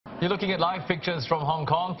You're looking at live pictures from Hong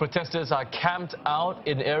Kong. Protesters are camped out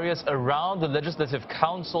in areas around the Legislative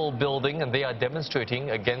Council building, and they are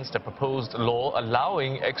demonstrating against a proposed law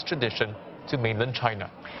allowing extradition to mainland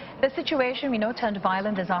China. The situation, we know, turned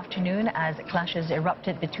violent this afternoon as clashes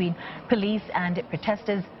erupted between police and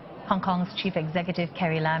protesters. Hong Kong's Chief Executive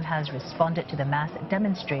Carrie Lam has responded to the mass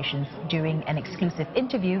demonstrations during an exclusive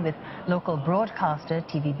interview with local broadcaster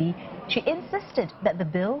TVB. She insisted that the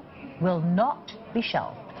bill will not be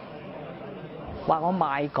shelved. 話我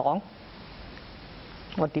賣港，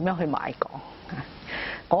我點樣去賣港？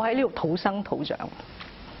我喺呢度土生土長，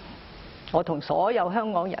我同所有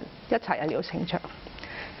香港人一齊喺呢度成長。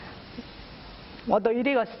我對於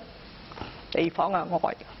呢個地方嘅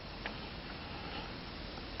愛，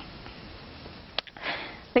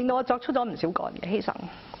令到我作出咗唔少個人嘅犧牲。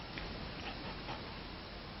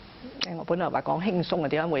我本來話講輕鬆嘅，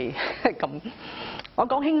點解會咁？我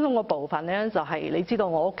講輕鬆嘅部分呢，就係你知道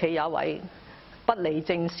我屋企有一位不理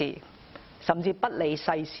政事，甚至不理世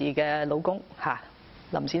事嘅老公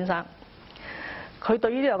林先生，佢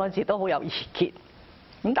對於呢兩個字都好有意見。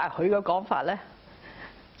咁但係佢嘅講法咧，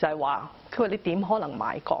就係話，佢話你點可能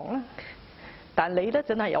賣港咧？但係你咧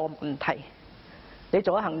真係有個問題，你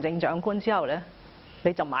做咗行政長官之後咧，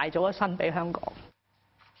你就賣咗個身俾香港。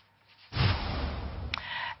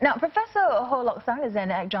 Now, Professor Ho Lok-sang is an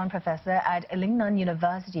adjunct professor at Lingnan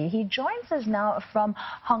University. He joins us now from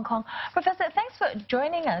Hong Kong. Professor, thanks for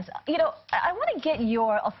joining us. You know, I want to get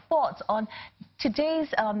your thoughts on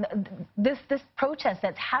today's this protest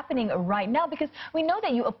that's happening right now, because we know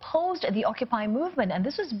that you opposed the Occupy movement, and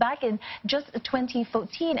this was back in just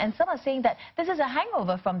 2014. And some are saying that this is a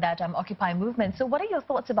hangover from that Occupy movement. So, what are your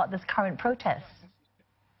thoughts about this current protest?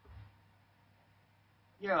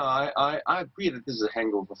 Yeah, I agree that this is a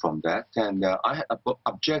hangover from that, and I had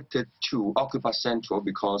objected to Occupy Central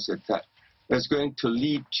because it's going to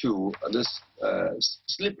lead to this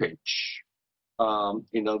slippage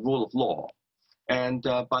in the rule of law, and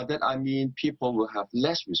by that I mean people will have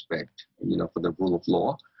less respect, for the rule of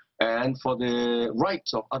law and for the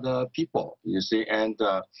rights of other people. You see, and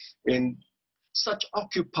in such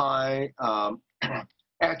Occupy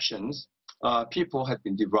actions. People have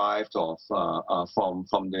been derived of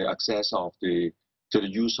from the access to the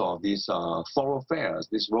use of these thoroughfares,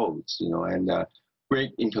 these roads, and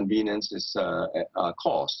great inconvenience is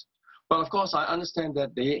caused. But of course, I understand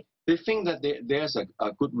that they think that there's a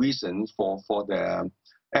good reason for their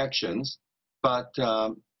actions, but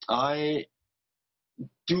I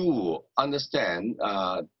do understand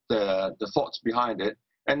the thoughts behind it,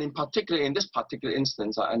 and in this particular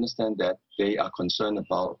instance, I understand that they are concerned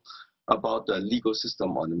about the legal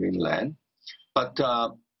system on the mainland. But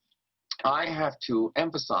I have to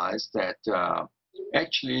emphasize that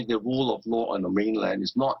actually the rule of law on the mainland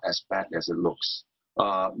is not as bad as it looks.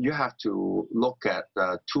 You have to look at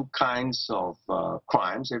two kinds of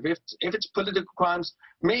crimes. If it's political crimes,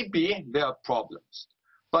 maybe there are problems.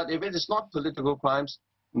 But if it is not political crimes,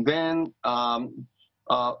 then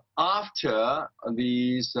after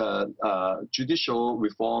these judicial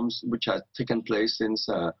reforms which have taken place since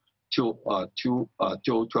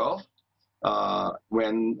 2012,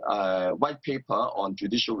 when white paper on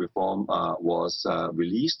judicial reform was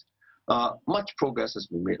released, much progress has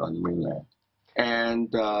been made on the mainland.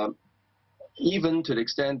 And even to the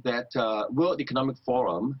extent that World Economic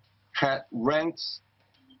Forum had ranked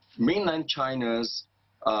mainland China's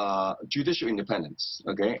judicial independence,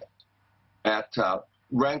 at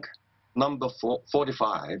rank number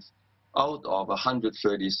 45 out of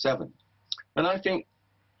 137. And I think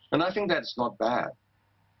that's not bad.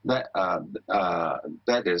 That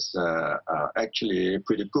is actually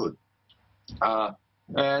pretty good.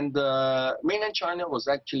 And mainland China was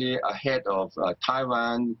actually ahead of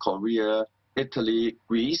Taiwan, Korea, Italy,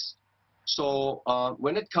 Greece. So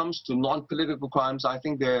when it comes to non-political crimes, I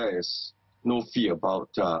think there is no fear about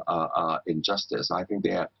injustice. I think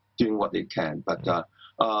they are doing what they can. But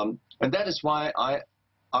and that is why I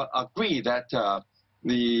agree that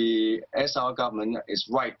the SR government is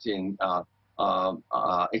right in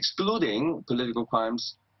excluding political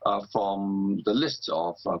crimes from the list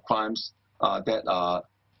of crimes that are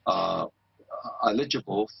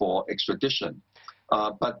eligible for extradition.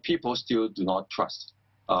 But people still do not trust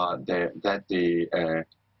that the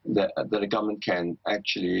government can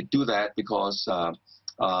actually do that, because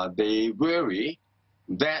they worry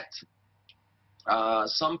that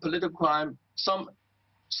some political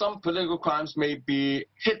crimes may be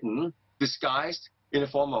hidden, disguised in the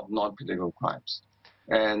form of non-political crimes.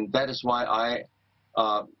 And that is why I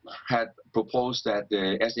had proposed that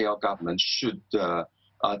the SAR government should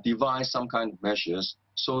devise some kind of measures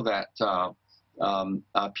so that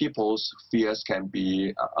people's fears can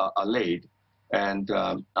be allayed. And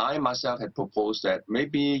I myself had proposed that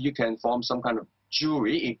maybe you can form some kind of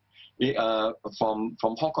jury from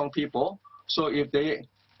Hong Kong people. So if they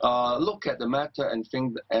look at the matter and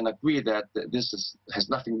think and agree that this has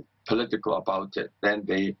nothing political about it, then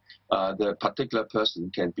the particular person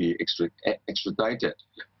can be extradited.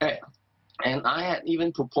 And I had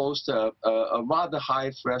even proposed a rather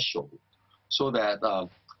high threshold, so that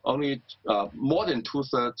only more than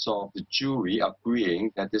 2/3 of the jury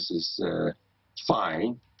agreeing that this is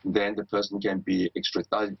fine, then the person can be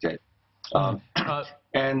extradited.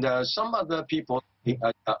 And some other people,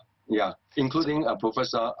 including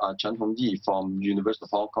Professor Chen Hongyi from University of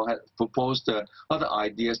Hong Kong, had proposed other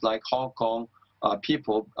ideas like Hong Kong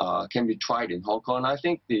people can be tried in Hong Kong. And I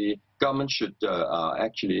think the government should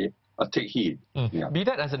actually take heed. Be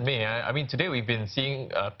that as it may, I mean, today we've been seeing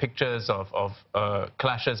pictures of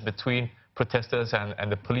clashes between protesters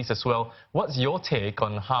and the police as well. What's your take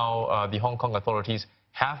on how the Hong Kong authorities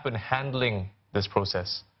have been handling this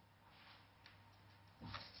process?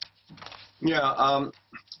 Yeah,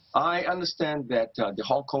 I understand that the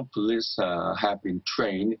Hong Kong police have been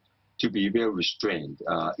trained to be very restrained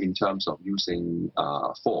in terms of using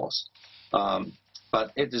force.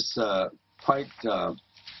 But it is quite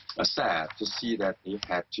sad to see that they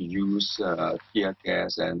had to use tear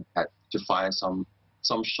gas and had to fire some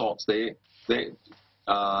shots. These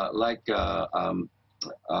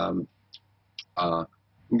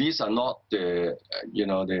are not the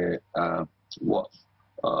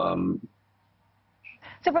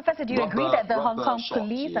So, Professor, do you agree that the Hong Kong shots,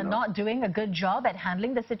 police are not doing a good job at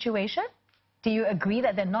handling the situation? Do you agree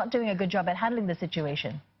that they're not doing a good job at handling the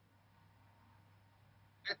situation?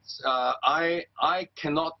 It's, I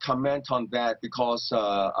cannot comment on that because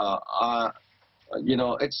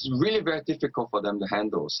it's really very difficult for them to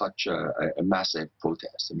handle such a massive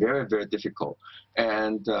protest. Very, very difficult.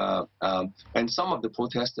 And some of the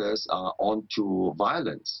protesters are onto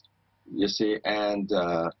violence, you see, and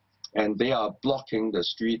they are blocking the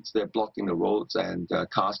streets, they're blocking the roads, and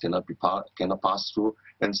cars cannot pass through.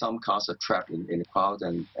 And some cars are trapped in the crowd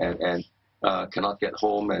and cannot get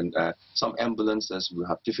home, and some ambulances will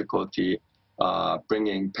have difficulty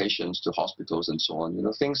bringing patients to hospitals and so on.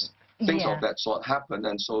 Things of that sort happen,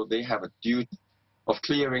 and so they have a duty of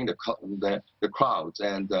clearing the crowds,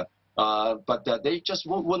 and but they just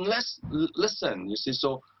wouldn't listen. You see,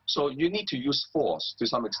 so you need to use force to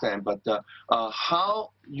some extent, but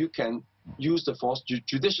how you can use the force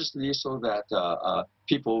judiciously so that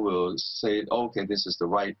people will say, okay, this is the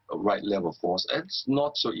right level of force. It's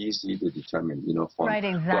not so easy to determine, from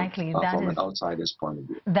an outsider's point of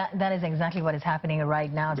view. That is exactly what is happening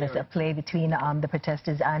right now. There's a play between the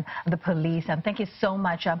protesters and the police. And thank you so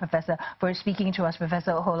much, Professor, for speaking to us,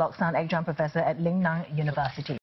 Professor Ho Lok-sang, Adjunct Professor at Lingnan University.